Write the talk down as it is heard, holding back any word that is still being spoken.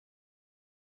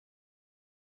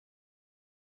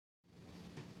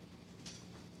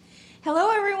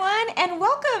Hello, everyone, and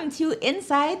welcome to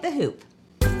Inside the Hoop.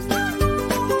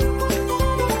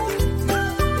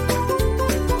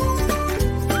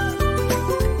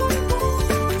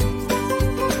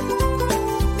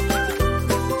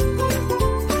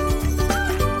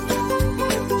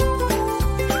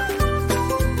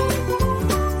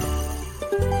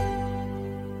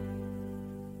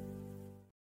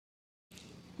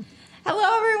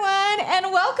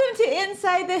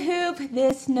 Inside the Hoop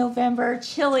this November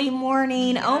chilly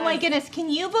morning. Yes. Oh my goodness, can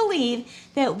you believe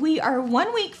that we are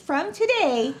 1 week from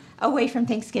today away from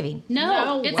Thanksgiving?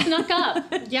 No. It snuck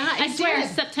up. Yeah, I swear,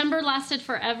 September lasted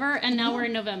forever, and now we're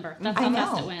in November. That's how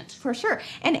fast it went. For sure.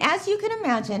 And as you can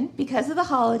imagine, because of the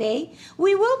holiday,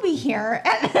 we will be here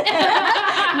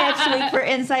next week for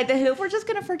Inside the Hoop. We're just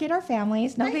going to forget our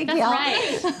families. No big deal.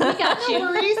 That's right. We got you.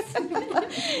 No worries.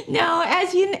 No,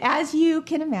 as you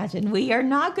can imagine, we are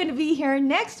not going to be here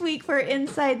next week for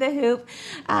Inside the Hoop.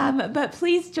 But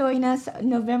please join us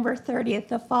November 30th,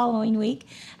 the following week,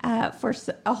 for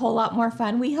a whole lot more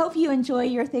fun. We hope you enjoy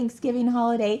your Thanksgiving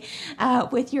holiday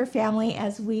with your family,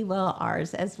 as we will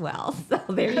ours as well. So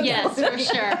there you go. Yes,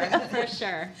 for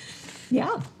sure.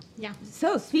 Yeah. Yeah.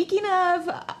 So speaking of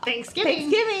Thanksgiving,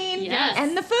 yes.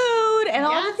 and the food and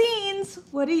all the things,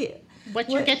 what's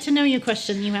your get to know you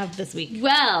question you have this week?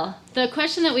 Well, the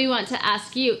question that we want to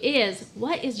ask you is,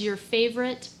 what is your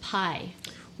favorite pie?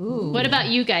 Ooh. What about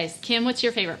you guys? Kim, what's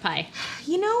your favorite pie?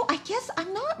 You know, I guess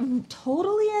I'm not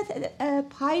totally a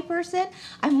pie person.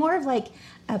 I'm more of like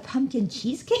a pumpkin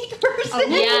cheesecake person. Oh,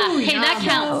 yeah. Hey, that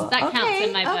counts. That counts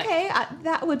in my book. Okay,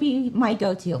 that would be my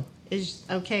go-to.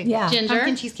 Yeah. Ginger?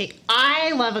 Pumpkin cheesecake.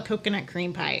 I love a coconut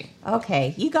cream pie.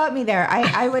 Okay, you got me there.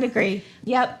 I would agree.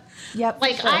 Yep.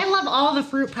 Like, sure. I love all the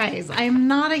fruit pies. I'm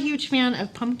not a huge fan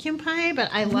of pumpkin pie, but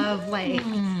I love, like,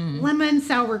 lemon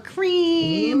sour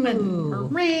cream and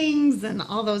meringues and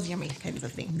all those yummy kinds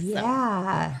of things.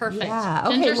 Yeah. Perfect. Yeah.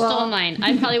 Ginger stole mine.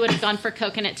 I probably would have gone for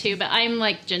coconut, too, but I'm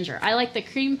like ginger. I like the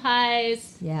cream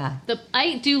pies. Yeah.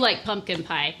 I do like pumpkin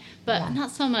pie, but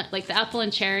not so much. Like the apple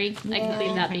and cherry, I can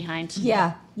leave that behind.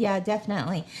 Yeah,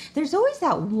 definitely. There's always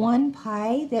that one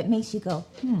pie that makes you go,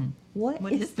 what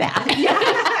is that?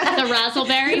 The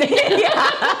raspberry. What is in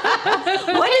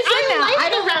that? I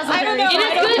don't know.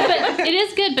 It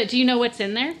is good, but do you know what's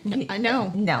in there? I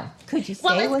know. No. Could you say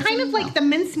Well, it's kind of like the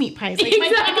mincemeat pies. Like my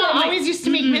grandma always used to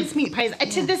make mincemeat pies.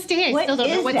 To this day, I still don't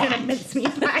know what's in a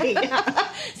mincemeat pie.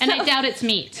 And I doubt it's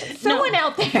meat. Someone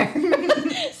out there.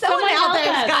 Someone out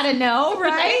there's got to know,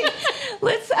 right?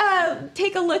 Let's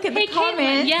take a look at the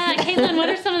comments. Caitlin, what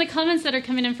are some of the comments that are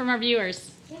coming in from our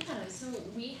viewers? Yeah, so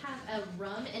we have a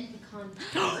rum and pecan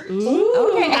tart.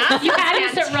 Ooh, okay. You had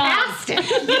us at rum.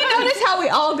 You notice how we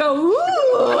all go,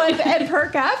 ooh, and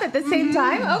perk up at the same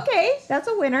time? Okay, that's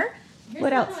a winner. Here's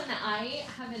what else? One that I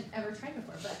haven't ever tried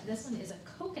before, but this one is a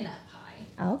coconut pie.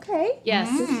 Okay. Yes.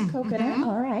 This is coconut.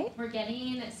 All right. We're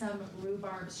getting some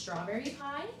rhubarb strawberry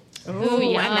pie. Ooh,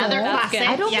 yeah, another that's classic. good.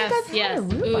 I don't think I've had a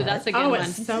rhubarb. Ooh, that's a good one.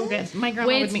 It's so good. My grandma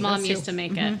Wade's would make mom those used too. to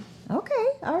make it. Okay.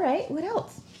 All right. What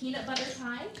else? Peanut butter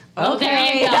pie. Oh,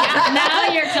 there you go. Now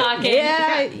you're talking.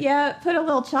 Yeah. Put a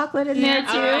little chocolate in there too.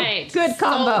 All right. Good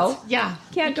combo. Yeah.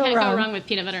 Can't go go wrong. wrong With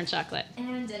peanut butter and chocolate.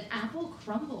 And an apple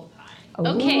crumble pie.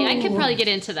 Okay, I could Ooh. probably get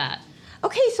into that.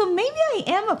 Okay, so maybe I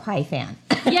am a pie fan.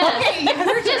 Yes,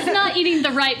 we're just not eating the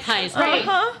right pies, right?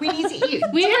 We need to eat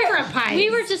different pies.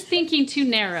 We were just thinking too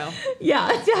narrow.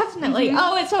 Yeah, definitely.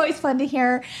 Oh, it's always fun to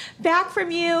hear back from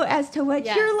you as to what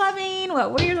you're loving,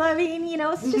 what we're loving. You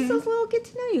know, it's just those little get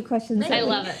to know you questions. I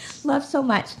love it. Love so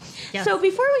much. Yes. So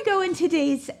before we go into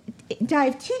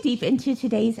dive too deep into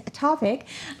today's topic,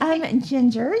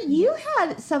 Ginger, you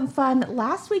had some fun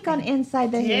last week on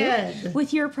Inside the Hoop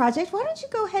with your project. Why don't you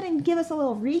go ahead and give us a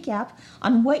little recap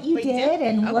on what you did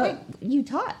and what you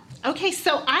taught? Okay,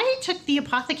 so I took the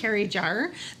apothecary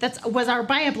jar that was our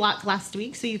buy a block last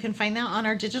week, so you can find that on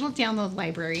our digital download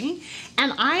library,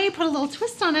 and I put a little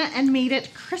twist on it and made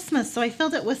it Christmas. So I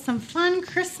filled it with some fun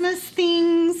Christmas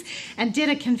things and did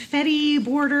a confetti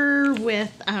border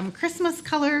with Christmas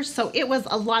colors. So it was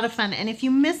a lot of fun. And if you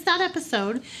missed that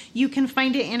episode, you can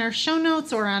find it in our show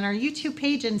notes or on our YouTube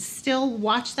page and still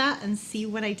watch that and see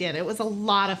what I did. It was a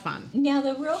lot of fun. Now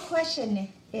the real question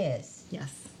is,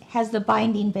 Yes. has the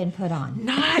binding been put on?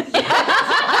 Not yet.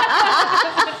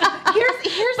 Here's the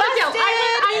deal.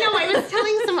 I was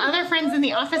telling some other friends in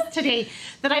the office today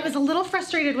that I was a little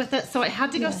frustrated with it, so I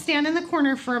had to go stand in the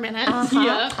corner for a minute.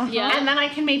 Yeah. And then I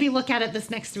can maybe look at it this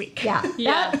next week. Yeah.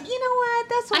 Yeah. You know what?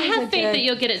 That's I always have a faith good, that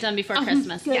you'll get it done before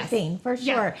Christmas. good Yes. thing, for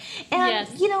Yeah. sure. And,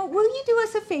 Yes. will you do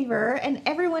us a favor, and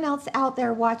everyone else out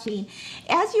there watching,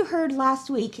 as you heard last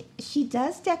week, she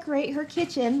does decorate her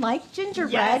kitchen like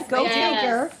gingerbread. Yes, Go yes,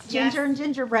 figure. yes. Ginger and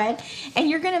gingerbread. And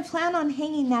you're going to plan on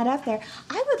hanging that up there.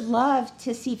 I would love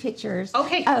to see pictures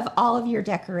Okay. of all of your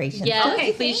decorations. Yes, Don't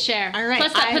you please think? share. All right,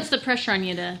 Plus, that I- puts the pressure on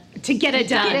you to. To get it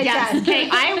done. Get it Yes. done. Okay.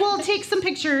 I will take some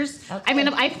pictures. Okay.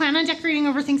 I plan on decorating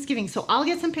over Thanksgiving, so I'll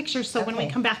get some pictures. So when we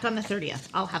Okay. come back on the 30th,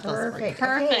 I'll have those for you. Perfect.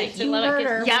 Perfect. Okay, I you love it. heard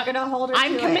her. Yep. We're going to hold her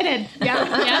I'm to it. committed.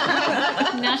 Yeah.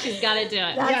 Yeah. Now she's got to do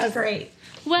it. That's Yes. great.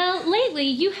 Well, lately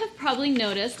you have probably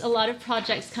noticed a lot of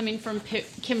projects coming from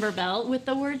Kimberbell with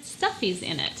the word stuffies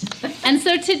in it. And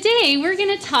so today we're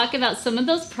going to talk about some of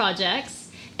those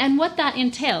and what that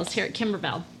entails here at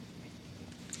Kimberbell.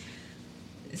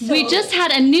 We just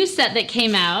had a new set that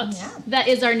came out Yeah. that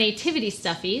is our nativity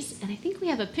stuffies, and I think we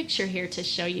have a picture here to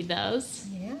show you those.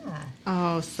 Yeah.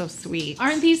 Oh, so sweet.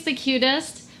 Aren't these the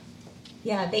cutest?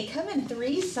 Yeah, they come in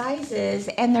 3 sizes,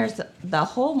 and there's the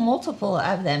whole multiple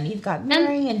of them. You've got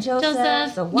Mary and Joseph,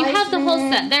 the you have the whole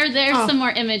Wiseman. set. There's Oh. some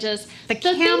more images. The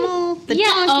camel, the yeah.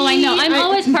 donkey. Oh, I know. I'm I-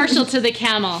 always partial to the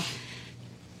camel.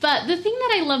 But the thing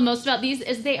that I love most about these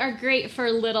is they are great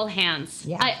for little hands.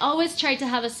 Yeah. I always tried to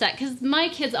have a set because my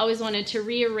kids always wanted to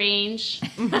rearrange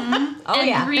Oh, and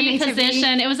yeah.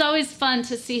 reposition. It was always fun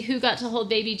to see who got to hold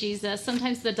baby Jesus.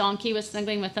 Sometimes the donkey was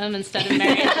snuggling with them instead of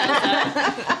Mary and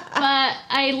Joseph. But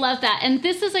I love that. And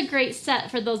this is a great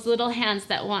set for those little hands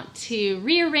that want to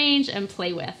rearrange and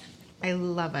play with. I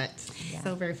love it.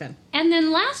 So very fun. And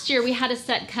then last year we had a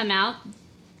set come out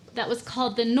that was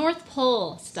called the North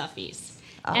Pole Stuffies.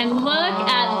 And look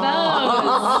at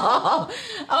those.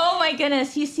 Oh my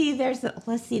goodness! You see,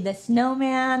 let's see, the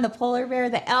snowman, the polar bear,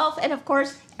 the elf, and of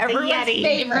course everyone's Yeti.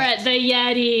 favorite. The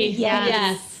Yeti.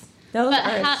 Yes. Those But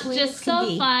are as sweet just as can so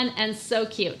be. fun and so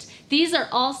cute. These are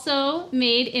also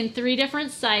made in 3 different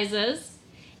sizes,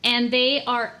 and they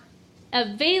are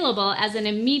available as an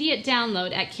immediate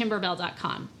download at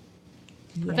kimberbell.com.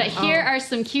 Yeah. But here are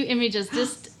some cute images,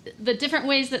 just the different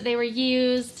ways that they were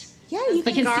used. Yeah, you You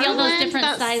can see all those Garland, different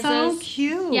that's sizes. so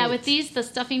cute. Yeah, with these, the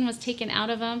stuffing was taken out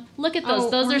of them. Look at those. Oh,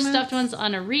 Those are ornaments. stuffed ones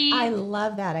on a wreath. I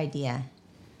love that idea.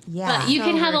 Yeah. But you So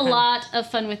can have a very fun. lot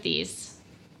of fun with these.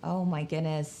 Oh my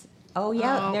goodness. Oh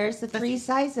yeah, Oh, there's the 3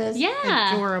 sizes.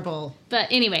 Yeah. Adorable. But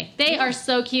anyway, they are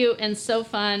so cute and so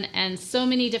fun and so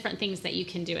many different things that you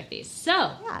can do with these.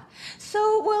 So, Yeah.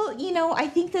 So, well, I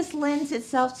think this lends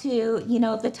itself to,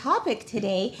 the topic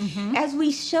today. As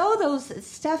we show those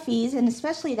stuffies, and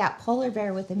especially that polar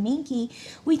bear with the Minky,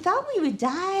 we thought we would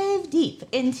dive deep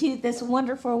into this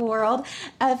wonderful world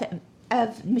of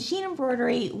machine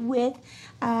embroidery with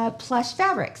plush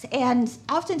fabrics. And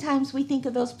oftentimes we think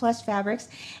of those plush fabrics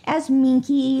as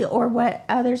Minky, or what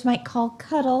others might call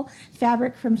Cuddle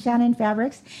fabric from Shannon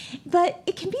Fabrics, but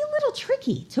it can be a little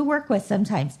tricky to work with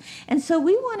sometimes. And so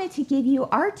we wanted to give you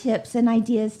our tips and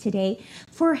ideas today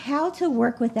for how to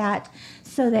work with that,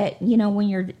 so that, when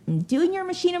you're doing your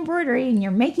machine embroidery and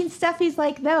you're making stuffies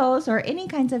like those, or any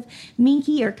kinds of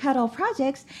Minky or Cuddle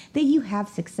projects, that you have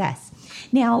success.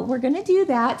 Now, we're going to do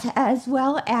that, as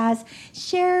well as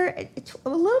share a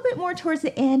little bit more towards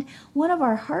the end one of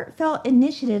our heartfelt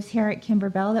initiatives here at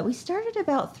Kimberbell that we started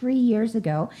about 3 years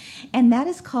ago, and that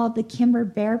is called the Kimber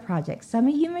Bear Project. Some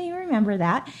of you may remember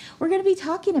that. We're going to be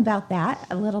talking about that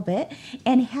a little bit,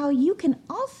 and how you can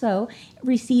also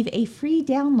receive a free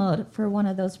download for one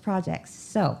of those projects.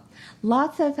 So,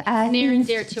 lots of near and things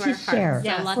dear to our hearts. share,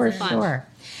 Yeah, lots for of fun. sure.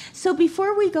 So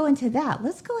before we go into that,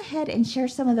 let's go ahead and share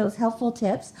some of those helpful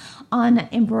tips on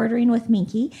embroidering with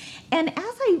Minky. And as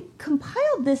I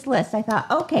compiled this list, I thought,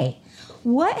 okay,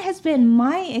 what has been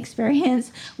my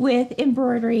experience with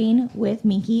embroidering with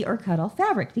Minky or Cuddle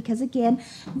fabric? Because again,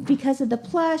 because of the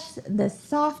plush, the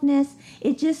softness,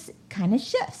 it just kind of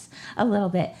shifts a little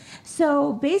bit.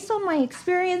 So based on my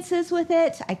experiences with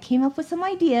it, I came up with some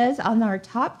ideas on our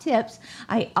top tips.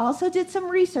 I also did some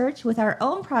research with our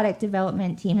own product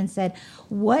development team and said,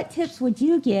 what tips would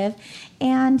you give?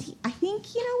 And I think,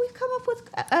 we've come up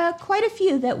with quite a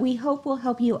few that we hope will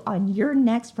help you on your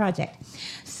next project.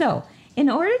 So in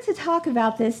order to talk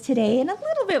about this today in a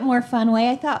little bit more fun way,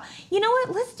 I thought,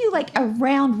 let's do like a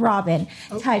round robin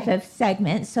type of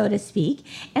segment, so to speak.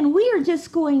 And we are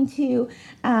just going to,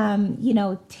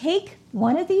 take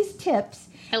one of these tips,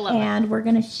 I love it. and we're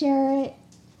going to share it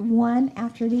one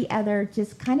after the other,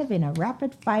 just kind of in a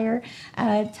rapid fire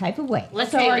type of way.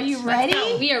 Let's so do are it. you Let's ready?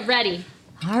 go. We are ready.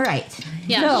 All right.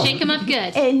 Yeah, So, shake them up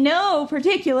good. in no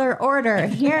particular order,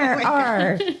 here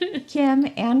are Kim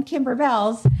and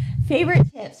Kimberbell's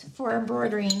favorite tips for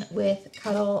embroidering with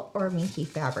Cuddle or Minky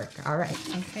fabric. All right.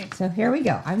 Okay. So here we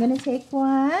go. I'm going to take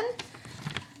one.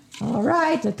 All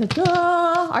right.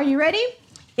 Are you ready?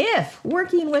 If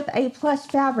working with a plush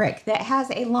fabric that has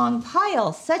a long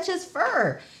pile, such as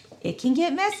fur, it can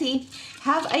get messy.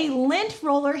 Have a lint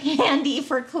roller handy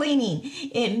for cleaning.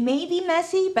 It may be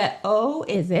messy, but oh,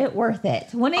 is it worth it?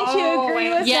 Wouldn't you agree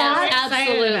with Yes, that?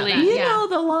 absolutely. You know,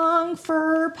 the long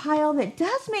fur pile that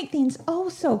does make things oh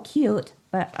so cute,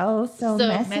 but oh so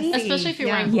messy. Especially if you're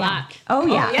Yeah. wearing black. Oh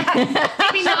yeah.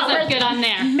 Maybe not Doesn't wear look good on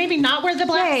there. Maybe not wear the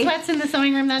black Okay. sweats in the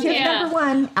sewing room then. Tip Yeah. number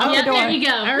 1, out Yeah, the door. there you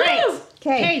go. All right. Woo!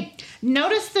 Okay. Okay.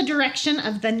 Notice the direction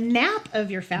of the nap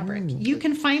of your fabric. You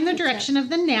can find the direction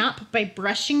of the nap by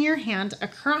brushing your hand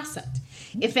across it.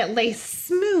 If it lays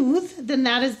smooth, then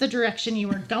that is the direction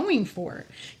you are going for,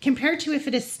 compared to if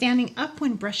it is standing up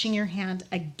when brushing your hand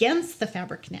against the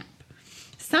fabric nap.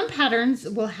 Some patterns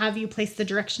will have you place the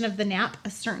direction of the nap a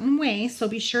certain way, so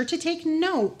be sure to take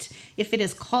note if it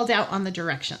is called out on the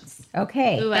directions.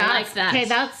 Okay. Ooh, I like that. Okay,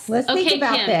 that's Let's Okay, think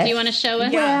about Kim, this. do you want to show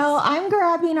us? Well, I'm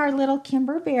grabbing our little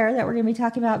Kimber bear that we're going to be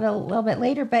talking about a little bit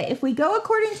later. But if we go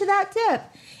according to that tip,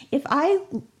 if I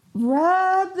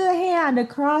rub the hand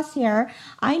across here,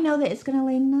 I know that it's going to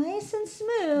lay nice and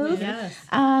smooth. Yes.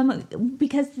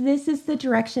 Because this is the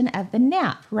direction of the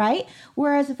nap, right?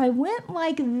 Whereas if I went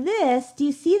like this, do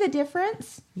you see the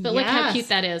difference? But look how Yes. cute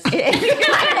that is.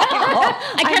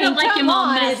 I kinda mean, like come him all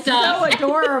on, messed it's up. so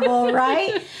adorable,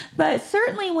 right? But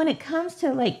certainly when it comes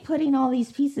to like putting all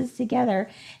these pieces together,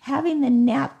 having the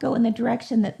nap go in the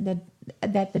direction that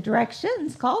the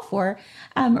directions call for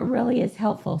really is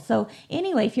helpful. So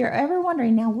anyway, if you're ever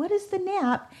wondering now, what is the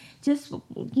nap? Just, rub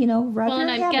Well, your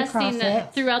and I'm hand across guessing that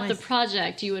it. throughout the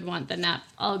project, you would want the nap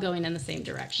all going in the same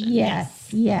direction. Yes.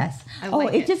 I Oh,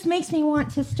 like it it. just makes me want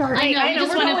to start. I know, you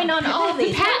just we're wanna going on all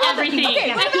these. pat everything.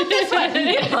 Okay, what about this one?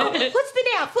 What's the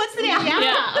nap? What's the nap?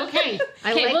 Yeah, okay.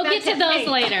 I Okay, like we'll that get to tip. those Hey,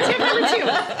 later. Tip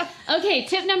number 2. Okay,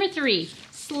 tip number 3.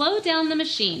 Slow down the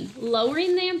machine.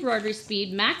 Lowering the embroidery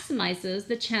speed maximizes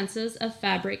the chances of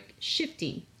fabric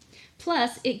shifting.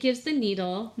 Plus, it gives the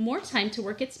needle more time to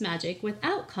work its magic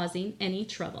without causing any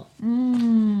trouble.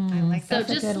 I like So that.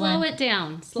 a just good slow one. it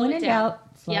down. Slow When it in down. doubt,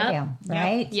 slow Yep. down,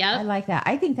 right? Yep. I like that.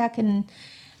 I think that can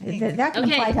that can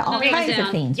Okay, apply to all another kinds down.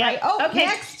 of things, Yeah, right? Oh, okay.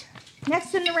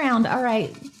 next in the round. All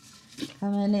right,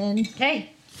 coming in.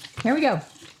 Okay. Here we go.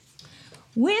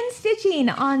 When stitching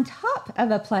on top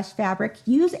of a plush fabric,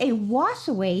 use a wash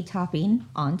away topping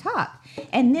on top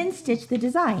and then stitch the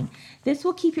design. This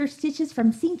will keep your stitches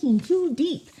from sinking too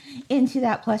deep into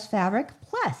that plush fabric.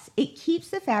 Plus, it keeps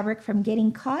the fabric from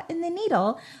getting caught in the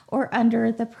needle or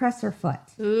under the presser foot.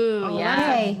 Ooh, Oh, yeah. that's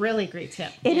Okay. a really great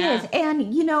tip. It Yeah. is.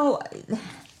 And,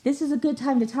 this is a good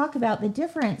time to talk about the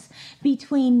difference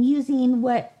between using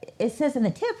what it says in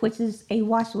the tip, which is a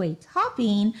wash away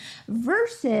topping,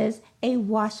 versus a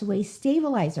wash away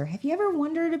stabilizer. Have you ever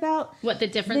wondered about What the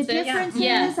difference the is? difference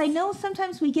Yes. is? I know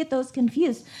sometimes we get those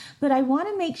confused, but I want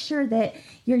to make sure that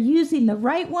you're using the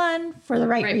right one for the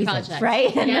right reasons, project.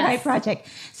 right? And the Yes. right project.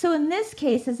 So in this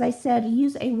case, as I said,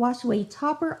 use a wash away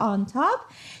topper on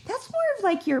top. That's more of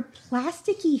like your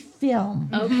plasticky film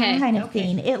Okay. kind of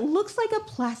thing. It looks like a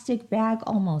plastic bag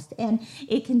almost, and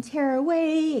it can tear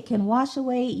away, it can wash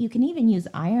away. You can even use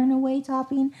iron away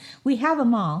topping. We have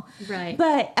them all. Right.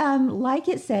 But like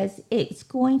it says, it's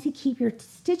going to keep your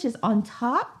stitches on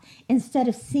top instead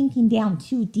of sinking down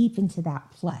too deep into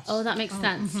that plush. Oh, that makes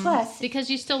sense. Plus, Because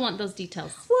you still want those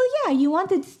details. well, yeah, you want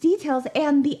the details.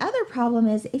 And the other problem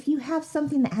is if you have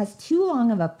something that has too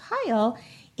long of a pile,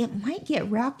 it might get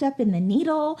wrapped up in the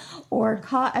needle or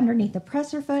caught underneath the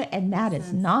presser foot, and that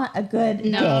is not a good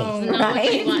No, day, not what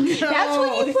right? you want. That's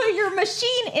when you put your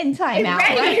machine in timeout.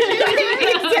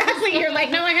 Exactly. You're like,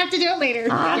 no, I have to do it later.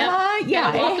 Yeah,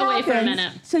 Gotta walk it away for a happens.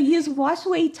 minute. So use wash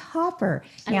away topper.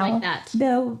 I Now, like that.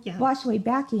 The Yeah. wash away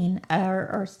backing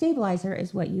or stabilizer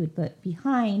is what you would put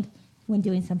behind when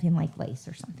doing something like lace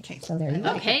or something. Okay. So there you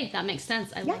go. Okay, that makes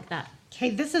sense. I like that. Okay,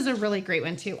 this is a really great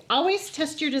one too. Always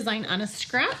test your design on a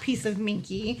scrap piece of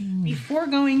Minky before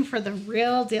going for the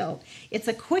real deal. It's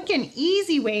a quick and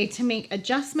easy way to make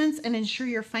adjustments and ensure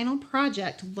your final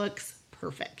project looks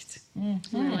perfect. I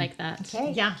like that.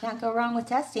 Okay. Yeah. Can't go wrong with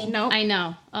testing. No, I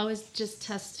know. Always just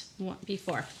test one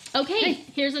before. Okay,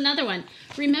 here's another one.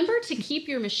 Remember to keep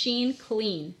your machine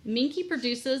clean. Minky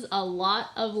produces a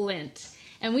lot of lint,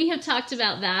 and we have talked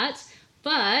about that,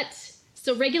 but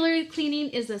so regular cleaning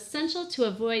is essential to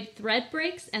avoid thread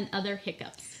breaks and other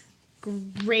hiccups.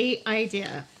 great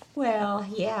idea. Well,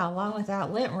 yeah, along with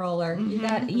that lint roller, you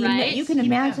got Right. you can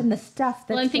imagine the stuff that's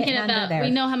Well, I'm thinking getting under about, there. we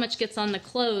know how much gets on the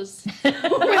clothes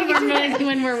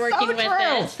when we're working with true.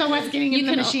 it. So what's getting in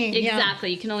the can machine? Yeah.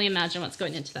 Exactly. You can only imagine what's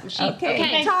going into that machine.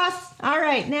 Okay, toss. All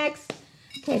right, next.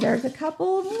 Okay, there's a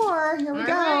couple more. Here we All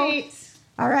go. right.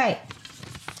 All right.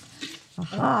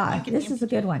 Aha, look at this the- is a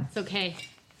good one. It's okay.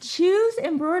 Choose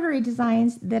embroidery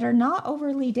designs that are not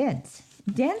overly dense.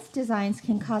 Dense designs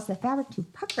can cause the fabric to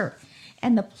pucker,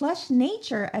 and the plush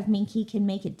nature of Minky can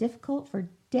make it difficult for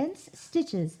dense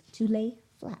stitches to lay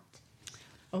flat.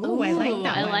 Oh, I like Ooh,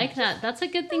 that I one. like that. That's a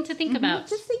good thing to think about.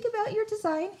 Just think about your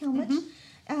design, how much,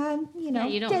 you don't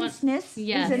want- denseness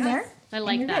Yes. is in there. I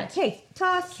like And you're that. good. Okay,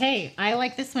 toss. Okay, I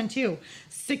like this one too.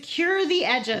 Secure the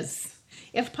edges.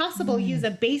 If possible, use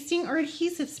a basting or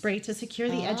adhesive spray to secure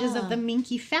the edges of the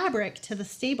Minky fabric to the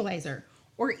stabilizer.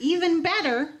 Or even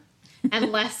better,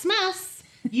 and less mess,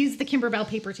 use the Kimberbell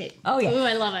paper tape. Oh, yeah. Ooh,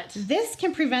 I love it. This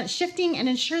can prevent shifting and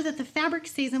ensure that the fabric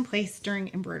stays in place during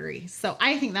embroidery. So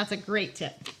I think that's a great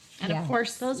tip. And Yeah. of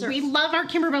course, Those are- we love our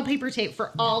Kimberbell paper tape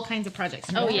for all kinds of projects.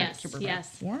 Oh, Yeah. yes. Kimberbell.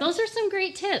 Yes. Yeah. Those are some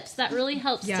great tips. That really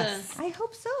helps Yes. I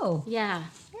hope so. to. Yeah.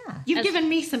 Yeah. You've As- given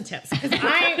me some tips because the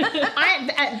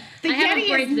I haven't Yeti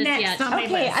braided is this next yet. on my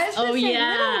Okay, list. I was going to Oh, say,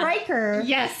 yeah. little Riker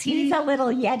Yes, he- needs a little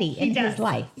Yeti in does. his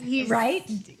life, He's right?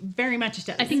 very much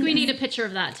does. I think we need a picture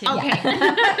of that too. Okay.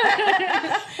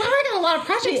 Well, I got a lot of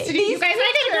projects to do, you guys.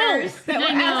 I gotta pictures that we're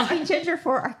I know. asking Ginger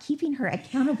for are keeping her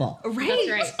accountable. go. Right. That's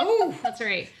right. Oh, That's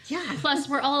right. yeah. Plus,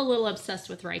 we're all a little obsessed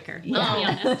with Riker.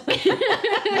 Yeah. Let's be honest.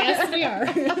 Yes, we are.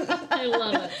 I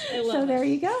love it. I love So it. there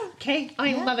you go. Okay.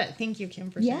 I love it. Thank you, Kim,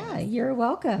 for sharing. Yeah, you're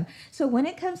welcome. So when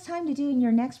it comes time to doing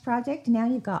your next project, now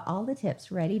you've got all the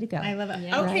tips ready to go. I love it.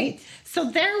 Yeah. Okay, Right? so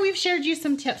there we've shared you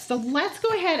some tips. So let's go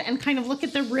ahead and kind of look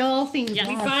at the real things. Yes.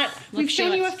 We've Let's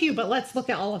shown do you it. a few, but let's look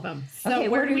at all of them. So Okay,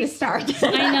 where do we start?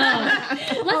 I know.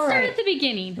 Let's All start right. at the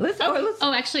beginning. let's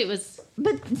Oh, actually, it was.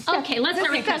 But Okay, let's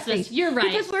start with Christmas. You're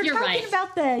right. Because we're You're talking right.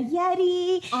 about the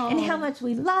Yeti and how much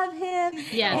we love him.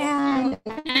 Yes.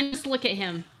 And just look at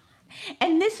him.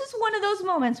 this is one of those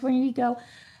moments where you go,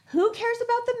 who cares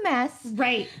about the mess?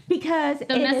 Right. Because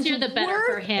The it messier is the better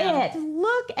worth for him. It.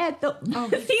 Look at the.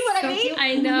 See what so I mean? cute.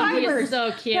 I know, he is Fibers.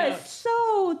 so cute. But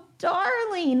so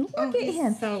darling. Look at he's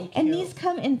him. so And cute. these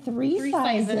come in three Three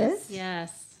sizes. sizes.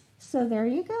 Yes. So there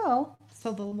you go.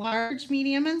 So the large,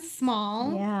 medium, and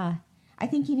small. Yeah. I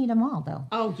think you need them all though.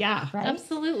 Oh yeah. Right?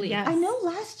 Absolutely. Yeah. I know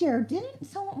last year, didn't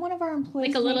one of our employees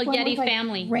Like a little make one Yeti with, like,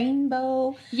 family.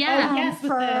 rainbow Yeah. yes, with the-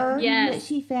 fur Yes. that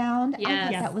she found? I Yes.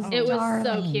 thought that was It was so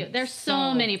darling. cute. There's so,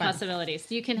 So many fun.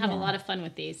 possibilities. You can have a Yeah. lot of fun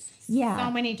with these. Yeah.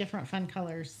 So many different fun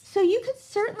colors. So you could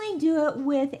certainly do it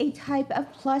with a type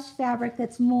of plush fabric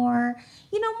that's more,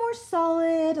 more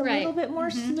solid, a Right. little bit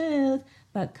more smooth.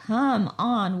 But come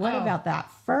on, what Oh. about that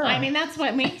fur? I mean, that's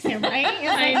what makes him, right? It's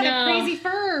like I the know. crazy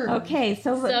fur. okay,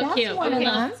 so, So that's cute. one We of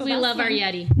love, them. So we that's love our one.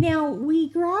 Yeti. Now we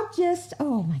grabbed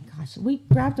we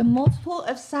grabbed a multiple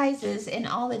of sizes in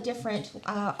all the different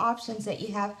options that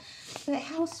you have. But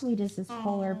how sweet is this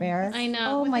polar bear? I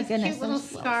know. Oh With my His goodness. cute little I'm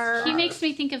so scarf. He makes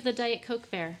me think of the Diet Coke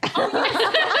bear. Of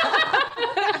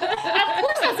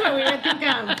course, that's what we would think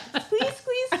of.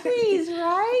 squeeze,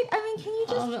 right? I mean, can you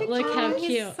just Oh, but picture look how it? He's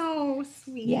cute. so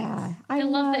sweet. Yeah, I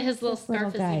love that his little this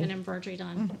scarf is guy. even embroidered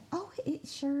on. Oh, it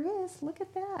sure is. Look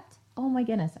at that. Oh my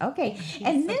goodness. Okay,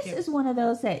 and so this cute. is one of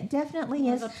those that definitely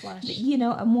More is, of a plush.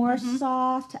 a more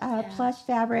soft plush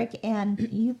fabric,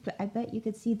 and I bet you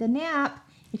could see the nap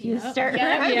if you start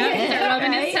rubbing it, start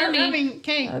rubbing his right? tummy.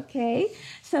 Okay. Okay,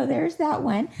 so there's that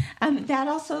one. That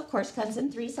also, of course, comes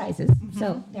in three sizes,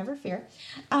 so never fear.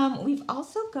 We've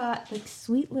also got like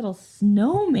sweet little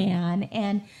snowman,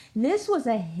 and this was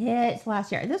a hit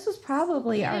last year. This was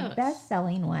probably our Cute.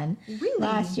 best-selling one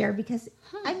last year because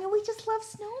I mean we just love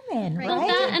snowmen, right? Well,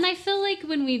 that, and I feel like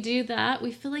when we do that,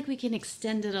 we feel like we can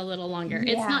extend it a little longer.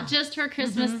 Yeah. It's not just for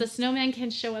Christmas. The snowman can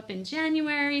show up in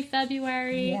January,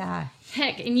 February. Yeah.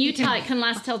 Heck, in Utah, it can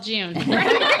last till June.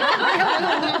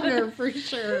 Longer, for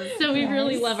sure. So we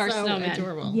really love our So snowman.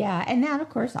 adorable. Yeah, and that of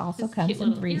course also His comes cute in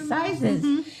little three earmuffs. sizes.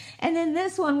 And then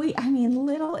this one,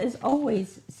 little is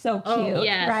always so cute, Oh,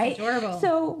 yes, right? adorable.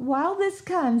 So while this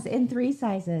comes in three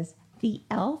sizes, the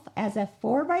elf as a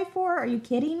 4x4, are you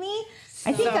kidding me?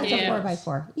 I think So that's cute. a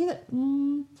 4x4. Either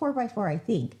 4x4, I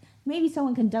think. Maybe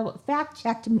someone can double fact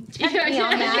check me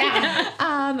on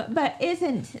that. But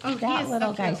isn't he that is so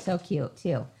little guy cute. so cute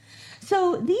too?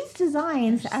 So these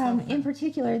designs, in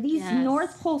particular, these Yes.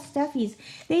 North Pole stuffies,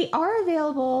 they are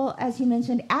available, as you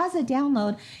mentioned, as a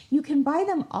download. You can buy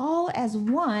them all as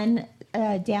one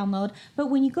download, but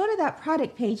when you go to that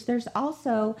product page, there's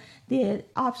also the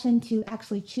option to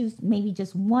actually choose maybe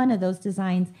just one of those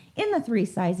designs in the 3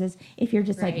 sizes if you're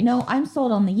just like, Right. no, I'm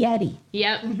sold on the Yeti.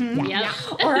 Yep. Yep.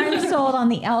 Or I'm sold on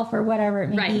the elf or whatever it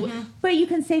may Right. be. But you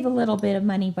can save a little bit of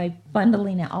money by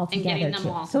bundling it all And together getting them too.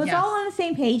 all. So it's Yes. all on the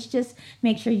same page. Just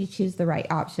make sure you choose the right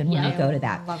option when Yep. you go to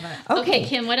that. Love it. Okay,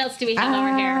 Kim, what else do we have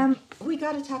over here? We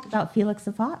got to talk about Felix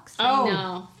the Fox. Oh,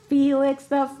 No. Felix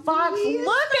the Fox. He's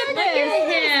Look at Look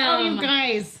this. at Oh, him. you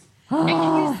guys. And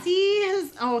can you see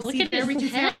his? Oh, Look see at there his we can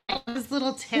tail. see his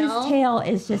little His tail. tail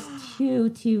is just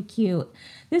too cute.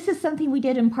 This is something we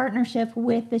did in partnership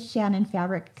with the Shannon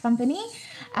Fabric Company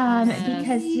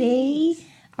because they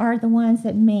are the ones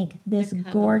that make this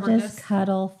gorgeous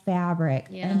cuddle fabric.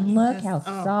 Yes. And look Just- how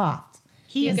soft.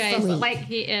 He You is guys, so, sweet.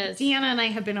 he is. Deanna and I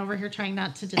have been over here trying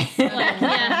not to just.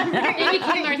 Yeah, they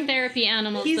became our therapy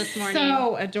animals He's this morning.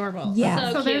 so adorable. Yeah. So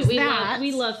So cute. there's We that.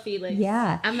 love Felix.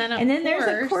 Yeah. And then, of then there's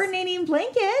a course, coordinating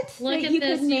blanket Look that at you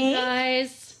this, could you make.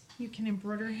 guys. you can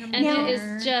embroider him. And Now- it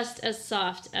is just as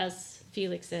soft as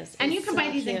Felix is. And you It's can so buy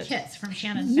these in cute. kits from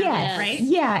Shannon Yes. Fabric, right?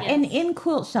 Yeah, and Yes. in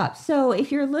quilt shops. So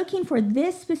if you're looking for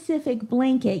this specific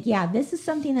blanket, yeah, this is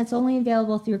something that's only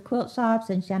available through quilt shops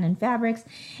and Shannon Fabrics.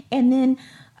 And then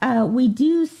we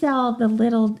do sell the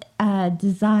little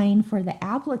design for the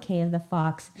applique of the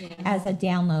fox as a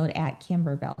download at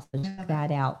Kimberbell. So check that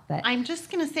out. But I'm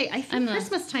just gonna say, I think I'm a-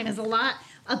 Christmas time is a lot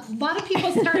of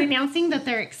people start announcing that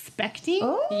they're expecting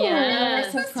oh,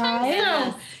 Yes. surprise!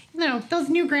 Yes. So, you know, those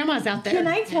new grandmas out there. Can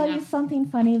I tell you something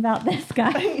funny about this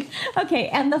guy? Okay,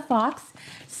 and the fox.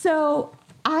 So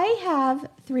I have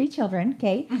 3 children.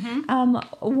 Okay,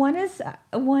 one is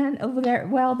one over there.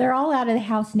 Well, they're all out of the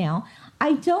house now.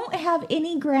 I don't have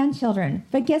any grandchildren,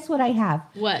 but guess what I have?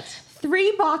 What?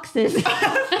 3 boxes of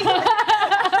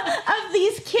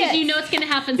these Because kits. you know it's going to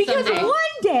happen Because someday. one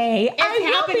day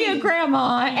I will be a happening.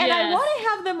 grandma, and I Yes. want to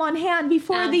have them on hand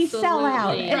before these sell out.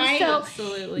 Absolutely. And Right. so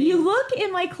Absolutely. you look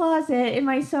in my closet in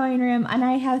my sewing room, and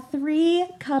I have 3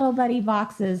 Cuddle Buddy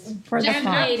boxes for the Just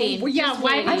fox. waiting. Well, yeah, Just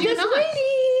why waiting. would I'm you just not?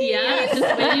 waiting. Yeah, just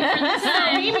waiting for the So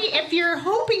time. maybe if you're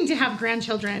hoping to have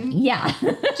grandchildren, Yeah.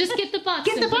 Just get the box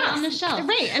get and the put box it on the shelf.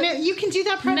 right? And you can do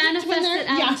that project Manifest when they're it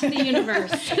out into the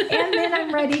universe. And then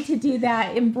I'm ready to do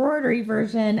that embroidery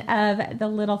version of the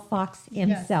little fox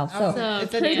himself. Oh, So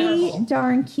it's pretty adorable.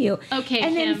 darn cute. Okay,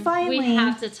 And then Kim, finally, we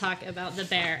have to talk about the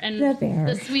bear and The bear.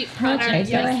 the sweet Okay,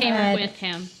 project go that came ahead. with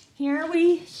him. here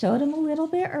we showed him a little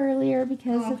bit earlier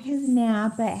because of his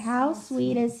nap, but how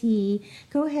sweet is he?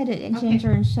 Go ahead and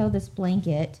Ginger and show this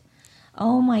blanket.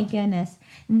 Oh my goodness.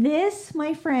 This,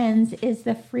 my friends, is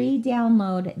the free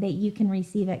download that you can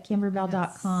receive at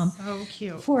kimberbell.com so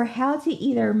cute. for how to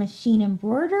either machine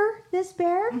embroider this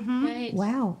bear. Right.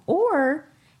 Wow. Or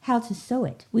how to sew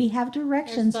it. We have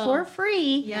directions There's for both.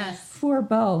 free Yes. for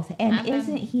both. And And then-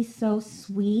 isn't he so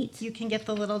sweet? You can get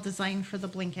the little design for the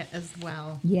blanket as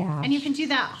well. Yeah. And you can do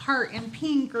that heart in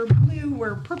pink or blue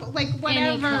or purple, like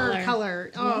whatever color.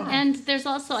 color. Oh, And there's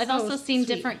also I've So also seen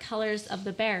sweet. different colors of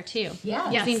the bear too. Yeah.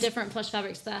 I've Yes. seen different plush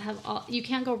fabrics that have all you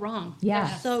can't go wrong. Yeah.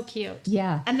 They're so cute.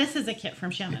 Yeah. and this is a kit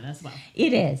from Shannon as well.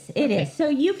 It is. It is. So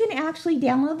you can actually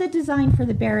download the design for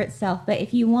the bear itself, but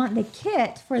if you want the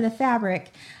kit for the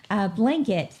fabric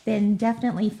blanket, then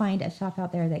definitely find a shop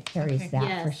out there that carries Okay. that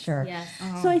Yes, for sure. yes.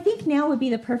 So I think now would be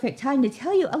the perfect time to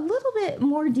tell you a little bit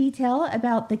more detail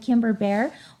about the Kimber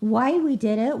Bear, why we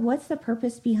did it, what's the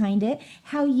purpose behind it,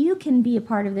 how you can be a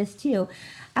part of this too.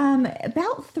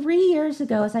 About 3 years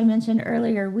ago, as I mentioned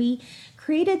earlier, we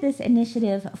created this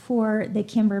initiative for the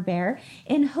Kimber Bear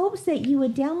in hopes that you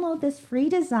would download this free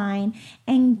design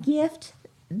and gift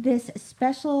this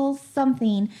special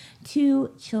something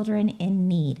to children in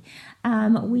need.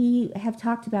 We have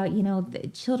talked about, the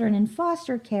children in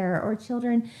foster care or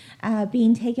children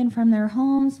being taken from their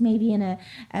homes, maybe in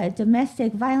a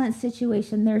domestic violence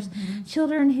situation. There's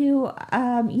children who,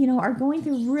 are going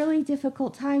through really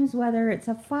difficult times, whether it's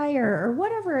a fire or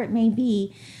whatever it may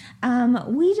be.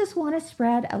 We just want to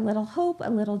spread a little hope, a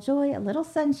little joy, a little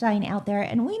sunshine out there,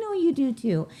 and we know you do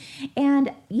too.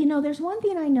 And, there's one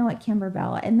thing I know at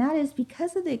Kimberbell, and that is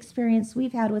because of the experience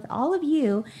we've had with all of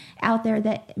you out there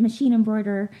that machine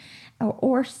embroider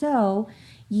or sew,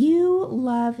 you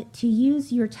love to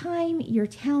use your time, your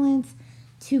talents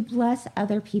to bless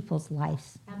other people's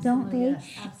lives, don't they?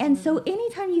 And so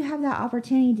anytime you have that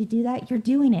opportunity to do that, you're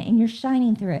doing it and you're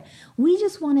shining through it. We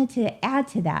just wanted to add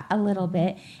to that a little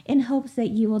bit in hopes that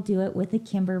you will do it with the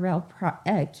Kimber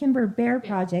Bear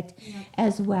project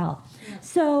as well.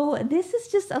 So this is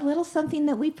just a little something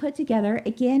that we put together.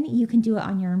 Again, you can do it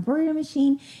on your embroidery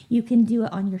machine. You can do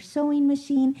it on your sewing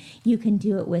machine. You can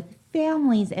do it with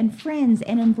families and friends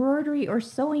and embroidery or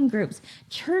sewing groups,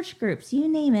 church groups, you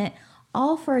name it,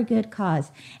 all for a good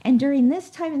cause. And during this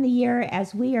time of the year,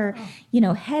 as we are,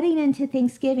 heading into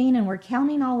Thanksgiving and we're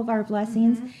counting all of our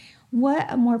blessings, what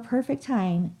a more perfect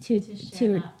time to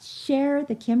share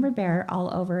the Kimber Bear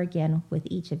all over again with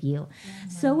each of you.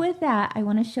 So with that, I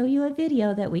want to show you a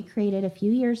video that we created a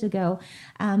few years ago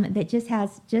that just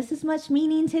has just as much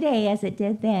meaning today as it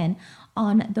did then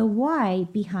on the why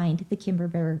behind the Kimber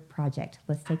Bear project.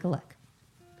 Let's take a look.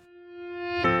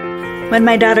 When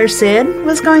my daughter Sid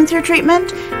was going through treatment,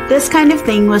 this kind of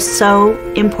thing was so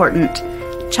important.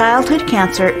 Childhood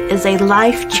cancer is a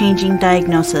life-changing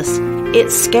diagnosis.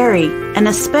 It's scary and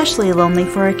especially lonely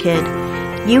for a kid.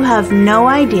 You have no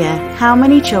idea how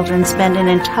many children spend an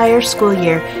entire school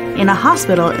year in a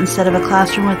hospital instead of a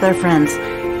classroom with their friends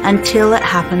until it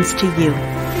happens to you.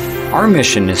 Our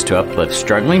mission is to uplift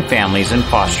struggling families and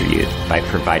foster youth by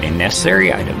providing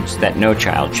necessary items that no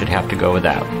child should have to go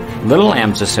without. Little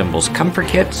Lambs assembles comfort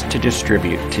kits to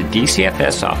distribute to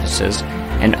DCFS offices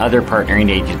and other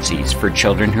partnering agencies for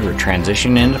children who are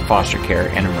transitioning into foster care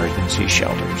and emergency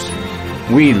shelters.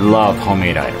 We love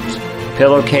homemade items.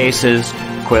 Pillowcases,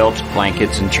 quilts,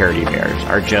 blankets, and charity bears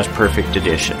are just perfect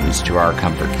additions to our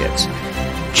comfort kits.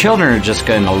 Children are just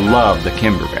going to love the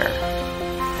Kimber Bear.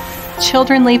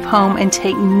 Children leave home and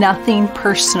take nothing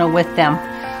personal with them.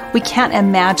 We can't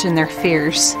imagine their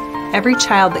fears. Every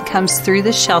child that comes through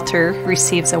the shelter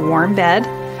receives a warm bed,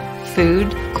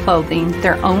 food, clothing,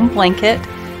 their own blanket,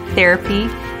 therapy,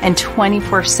 and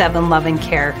 24/7 love and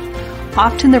care.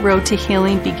 Often the road to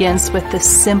healing begins with the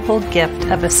simple gift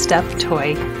of a stuffed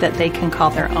toy that they can call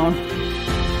their own.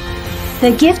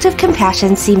 The gift of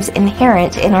compassion seems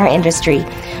inherent in our industry.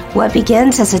 What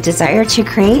begins as a desire to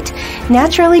create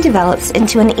naturally develops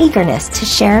into an eagerness to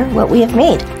share what we have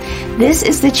made. This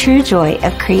is the true joy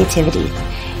of creativity.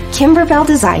 Kimberbell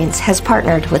Designs has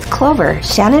partnered with Clover,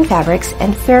 Shannon Fabrics,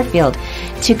 and Fairfield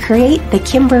to create the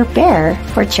Kimber Bear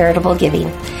for charitable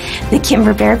giving. The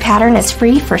Kimber Bear pattern is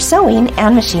free for sewing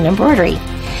and machine embroidery.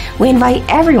 We invite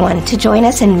everyone to join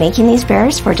us in making these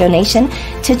bears for donation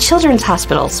to children's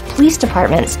hospitals, police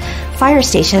departments, fire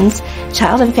stations,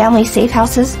 child and family safe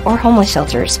houses, or homeless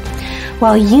shelters.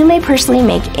 While you may personally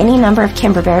make any number of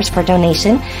Kimber Bears for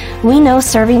donation, we know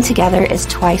serving together is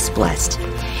twice blessed.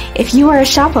 If you are a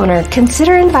shop owner,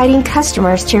 consider inviting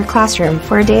customers to your classroom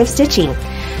for a day of stitching.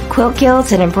 Quilt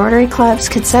guilds and embroidery clubs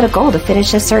could set a goal to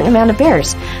finish a certain amount of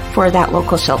bears for that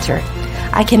local shelter.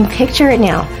 I can picture it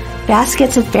now.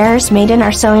 Baskets of bears made in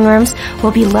our sewing rooms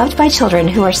will be loved by children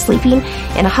who are sleeping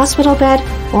in a hospital bed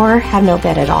or have no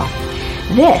bed at all.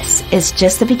 This is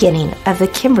just the beginning of the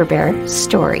Kimber Bear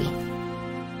story.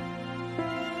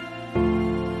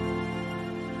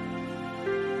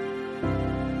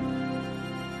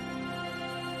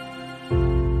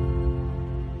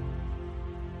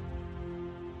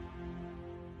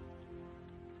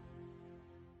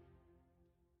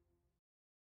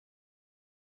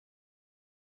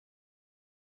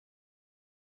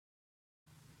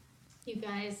 You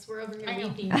guys, we're over here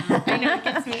weeping now. I know, it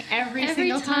gets me every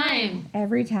single time.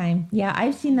 Every time. Yeah,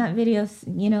 I've seen that video,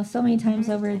 so many times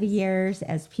over the years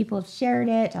as people have shared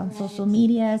it on social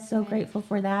media. So grateful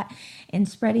for that and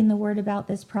spreading the word about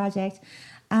this project.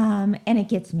 And it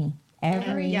gets me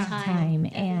every time.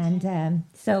 And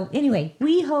so anyway,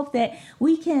 we hope that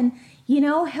we can,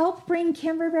 help bring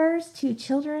Kimber Bears to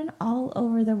children all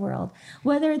over the world.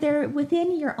 Whether they're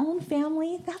within your own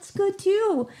family, that's good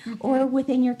too, or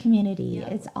within your community.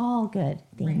 It's all good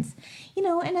things.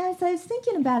 Right. And as I was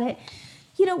thinking about it,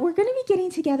 we're going to be getting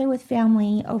together with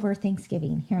family over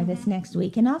Thanksgiving here this next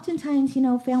week. And oftentimes,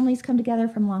 families come together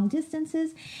from long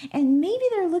distances, and maybe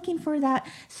they're looking for that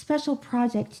special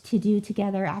project to do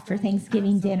together after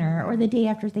Thanksgiving dinner or the day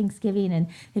after Thanksgiving, and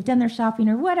they've done their shopping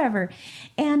or whatever.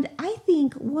 And I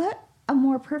think what a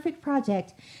more perfect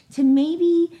project to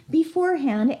maybe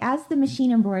beforehand, as the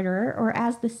machine embroiderer or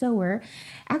as the sewer,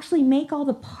 actually make all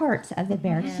the parts of the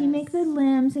bear. Because you make the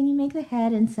limbs and you make the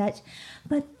head and such,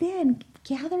 but then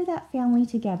gather that family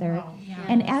together.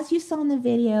 And as you saw in the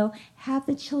video, have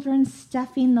the children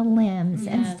stuffing the limbs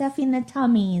and stuffing the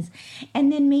tummies,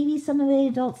 and then maybe some of the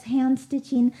adults hand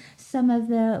stitching some of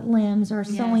the limbs or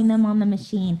sewing them on the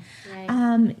machine.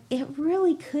 Right. It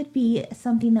really could be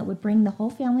something that would bring the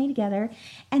whole family together,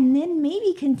 and then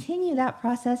maybe continue that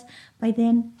process by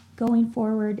then going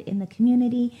forward in the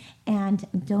community and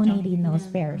donating those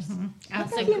bears.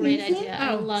 That's a great idea.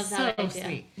 I love that idea.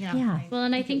 Sweet. Yeah. Well,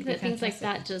 and I think that things like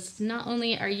that, just not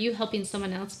only are you helping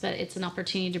someone else, but it's an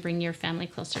opportunity to bring your family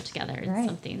closer together. It's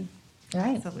something.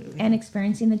 Right. Absolutely. And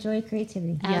experiencing the joy of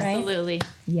creativity. Absolutely. Right?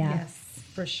 Yeah. Yes,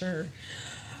 for sure.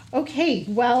 Okay,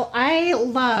 well, I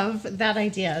love that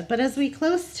idea. But as we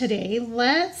close today,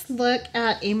 let's look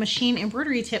at a machine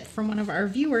embroidery tip from one of our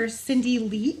viewers, Cindy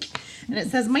Leek. And it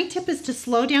says, my tip is to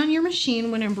slow down your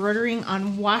machine when embroidering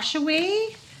on wash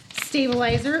away,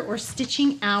 stabilizer, or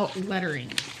stitching out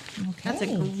lettering. Okay. That's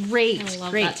a great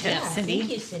that tip, tip. Cindy.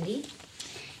 Thank you, Cindy.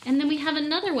 And then we have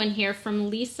another one here from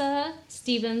Lisa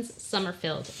Stevens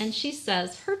Summerfield. And she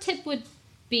says her tip would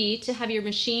be to have your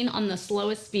machine on the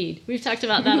slowest speed. We've talked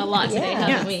about that a lot today,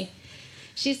 haven't we?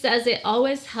 She says it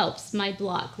always helps my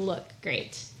block look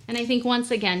great. And I think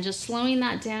once again, just slowing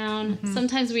that down.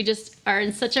 Sometimes we just are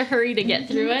in such a hurry to get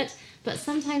through it. But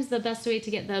sometimes the best way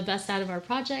to get the best out of our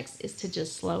projects is to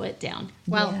just slow it down.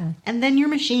 Well, Yeah. and then your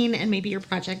machine and maybe your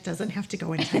project doesn't have to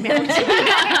go in timeout.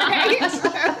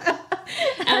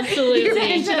 Absolutely.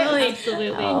 Eventually.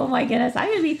 Absolutely. Oh my goodness. I'm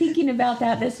going to be thinking about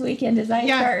that this weekend as I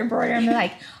start embroidering. I'm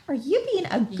like, are you being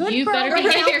a good You better girl?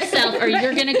 behave yourself or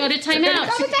you're going to go to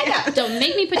timeout. Don't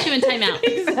make me put you in timeout.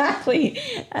 Exactly.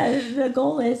 The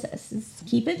goal is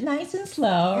keep it nice and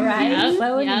slow, right? Yep,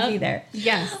 Slow and yep. easy there.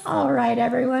 Yes. All right,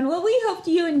 everyone. Well, we hope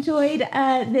you enjoyed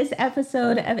this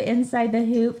episode of Inside the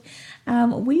Hoop.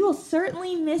 We will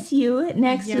certainly miss you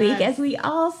next week as we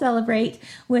all celebrate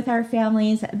with our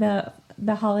families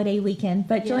the holiday weekend.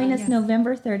 But join us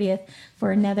November 30th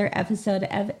for another episode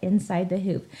of Inside the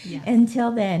Hoop. Yes.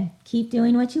 Until then, keep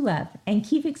doing what you love and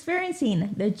keep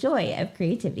experiencing the joy of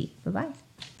creativity. Bye-bye.